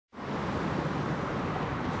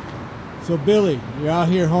So Billy, you're out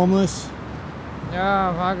here homeless?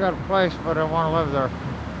 Yeah, I got a place, but I want to live there.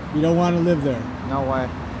 You don't want to live there? No way.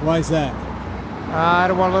 Why is that? I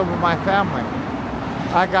don't want to live with my family.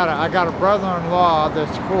 I got a brother-in-law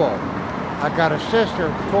that's cool. I got a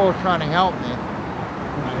sister cool trying to help me.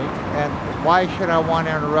 Right. And why should I want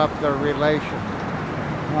to interrupt their relation?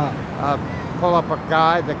 Pull up a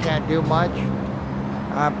guy that can't do much.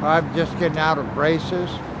 I'm just getting out of braces.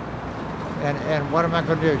 And what am I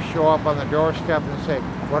going to do? Show up on the doorstep and say,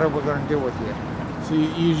 what are we going to do with you? So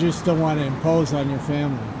you just don't want to impose on your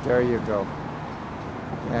family. There you go.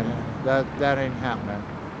 And that ain't happening.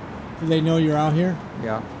 Do they know you're out here?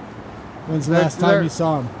 Yeah. When's the last time you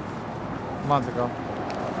saw them? A month ago.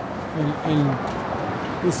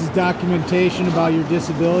 And this is documentation about your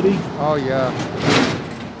disability? Oh yeah.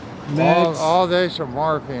 Meds? All days of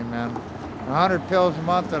morphine, man. 100 pills a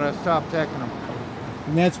month and I stopped taking them.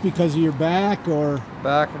 And that's because of your back or?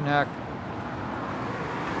 Back and neck.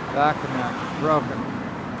 Back and neck. Broken.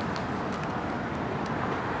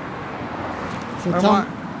 So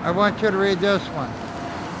I want you to read this one.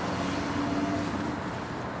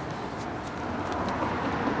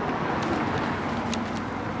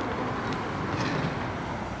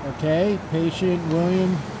 Okay, patient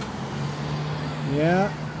William.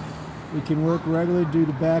 Yeah, we can work regularly due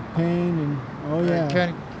to back pain and oh yeah.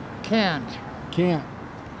 Can't.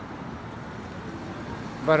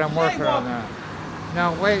 But I'm working on that.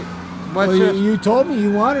 Now wait, what's well, this? You told me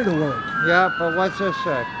you wanted to work. Yeah, but what's this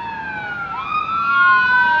say?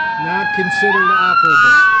 Not considered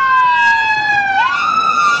operable.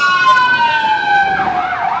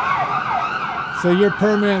 So you're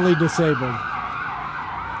permanently disabled.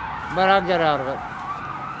 But I'll get out of it.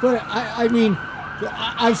 But I mean,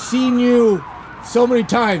 I've seen you so many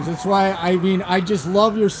times. That's why, I mean, I just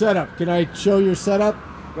love your setup. Can I show your setup?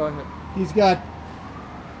 Go ahead. He's got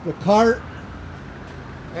the cart.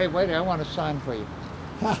 Hey, wait, I want to sign for you.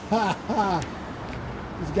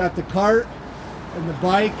 He's got the cart and the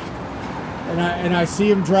bike, and I see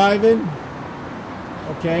him driving.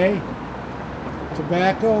 Okay.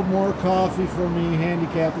 Tobacco, more coffee for me,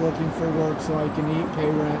 handicapped, looking for work so I can eat, pay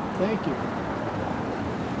rent. Thank you.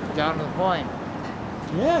 Down to the point.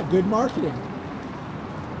 Yeah, good marketing.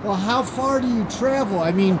 Well, how far do you travel?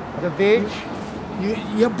 I mean, the beach.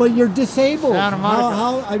 Yeah, but you're disabled. Santa Monica.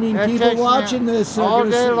 How I mean, people watching this are all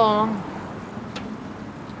day long.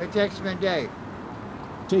 It takes me a day.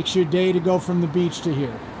 Takes you a day to go from the beach to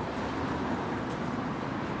here.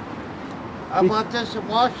 I bought this in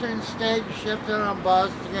Washington State, shipped it on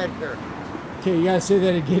bus to get here. Okay, you gotta say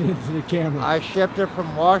that again into the camera. I shipped it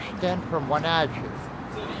from Washington, from Wenatchee.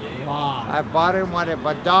 Wow. I bought it when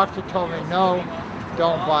my doctor told me, no,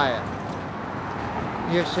 don't buy it.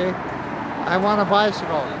 You see? I want a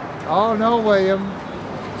bicycle. Oh no, William.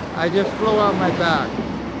 I just flew on my back.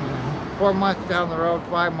 4 months down the road,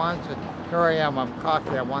 5 months, and here I am. I'm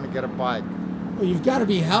cocky. I want to get a bike. Well, you've got to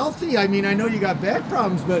be healthy. I mean, I know you got back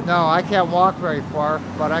problems, but... No, I can't walk very far,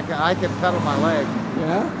 but I can pedal my legs.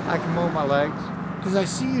 Yeah? I can move my legs. Because I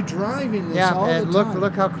see you driving this all the time. Yeah, and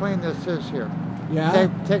look how clean this is here. Yeah?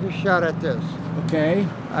 Take a shot at this. Okay.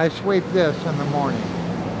 I sweep this in the morning.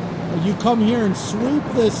 You come here and sweep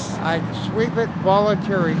this... I sweep it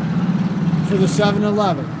voluntary. For the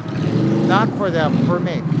 7-Eleven? Not for them, for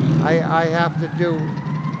me. I have to do,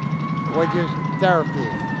 which is therapy.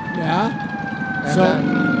 Yeah? And so,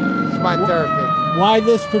 it's my therapy. Why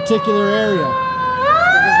this particular area?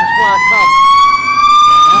 Because it's where I come.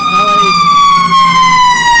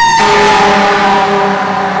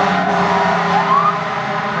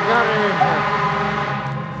 I got it in here.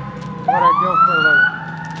 What I do for a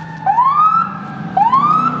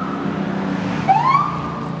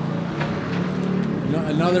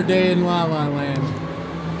living. Another day in La La Land.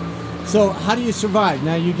 So how do you survive?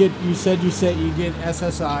 Now you said you get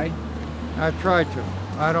SSI. I try to.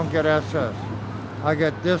 I don't get SS. I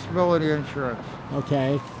get disability insurance.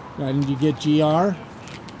 Okay. And you get GR?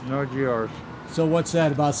 No GRs. So what's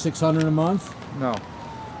that, about $600 a month? No.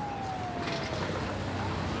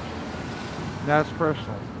 That's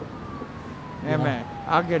personal. Yeah, man,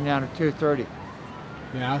 I'll get down to $230.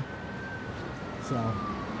 Yeah? So.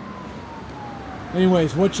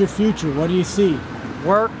 Anyways, what's your future? What do you see?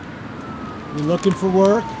 Work. You're looking for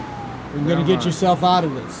work? You're going to get yourself out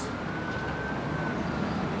of this.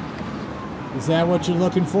 Is that what you're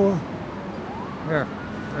looking for? Here,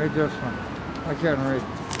 read this one. I can't read.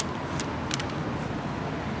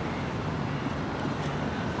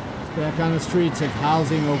 Back on the streets of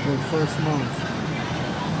housing over the first month.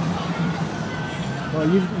 Well,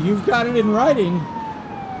 you've got it in writing.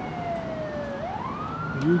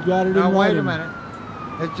 You've got it in writing. Now wait a minute.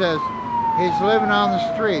 It says He's living on the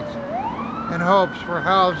streets in hopes for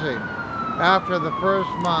housing. After the first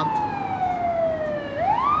month,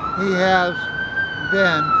 he has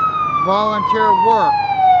been volunteer work,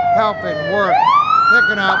 helping work,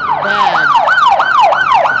 picking up bags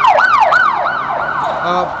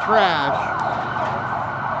of trash.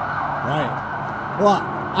 Right. Well,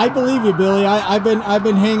 I believe you, Billy. I've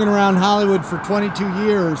been hanging around Hollywood for 22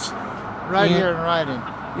 years. Right here in Writing.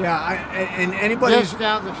 Yeah, and anybody's Just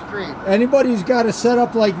down the street. Anybody's got a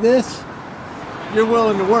setup like this, you're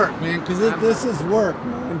willing to work, man, because this is work,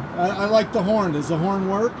 man. I like the horn. Does the horn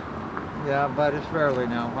work? Yeah, but it's rarely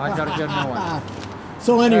now. I gotta get a new one.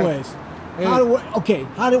 So, anyways, Hey.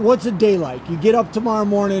 what's a day like? You get up tomorrow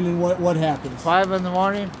morning, and what happens? 5 in the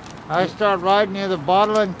morning, I start riding either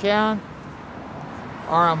bottle and can,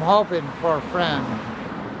 or I'm hoping for a friend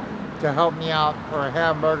to help me out for a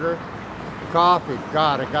hamburger. Coffee,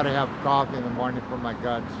 God, I gotta have coffee in the morning for my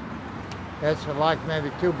guts. It's like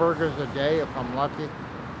maybe 2 burgers a day if I'm lucky.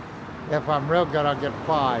 If I'm real good, I'll get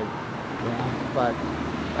 5. Yeah. But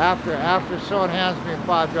after someone hands me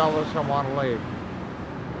 $5, I want to leave.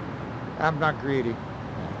 I'm not greedy.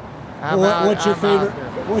 What's your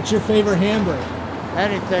favorite hamburger?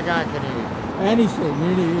 Anything I can eat.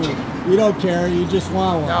 Anything. You don't care. You just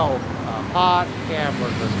want one. No, a hot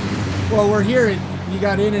hamburger. Well, we're here. You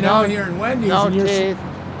got In-N-Out here in Wendy's. No and teeth.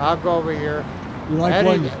 I'll go over here. You like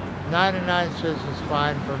Wendy's? 99 cents is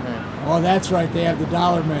fine for me. Oh, that's right. They have the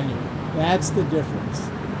dollar menu. That's the difference.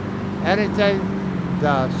 Anything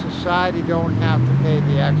the society don't have to pay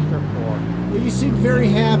the extra for. Well, you seem very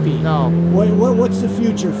happy. No. What's the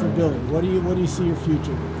future for Billy? What do you see your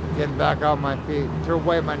future? Getting back on my feet. Threw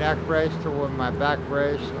away my neck brace, threw away my back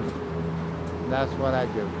brace. That's what I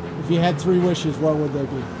do. If you had 3 wishes, what would they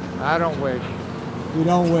be? I don't wish. You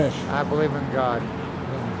don't wish. I believe in God.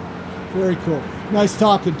 Yeah. Very cool. Nice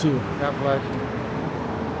talking to you. God bless you.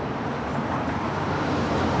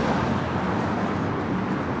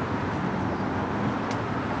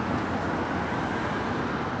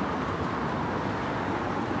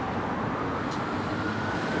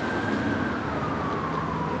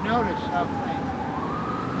 Notice something.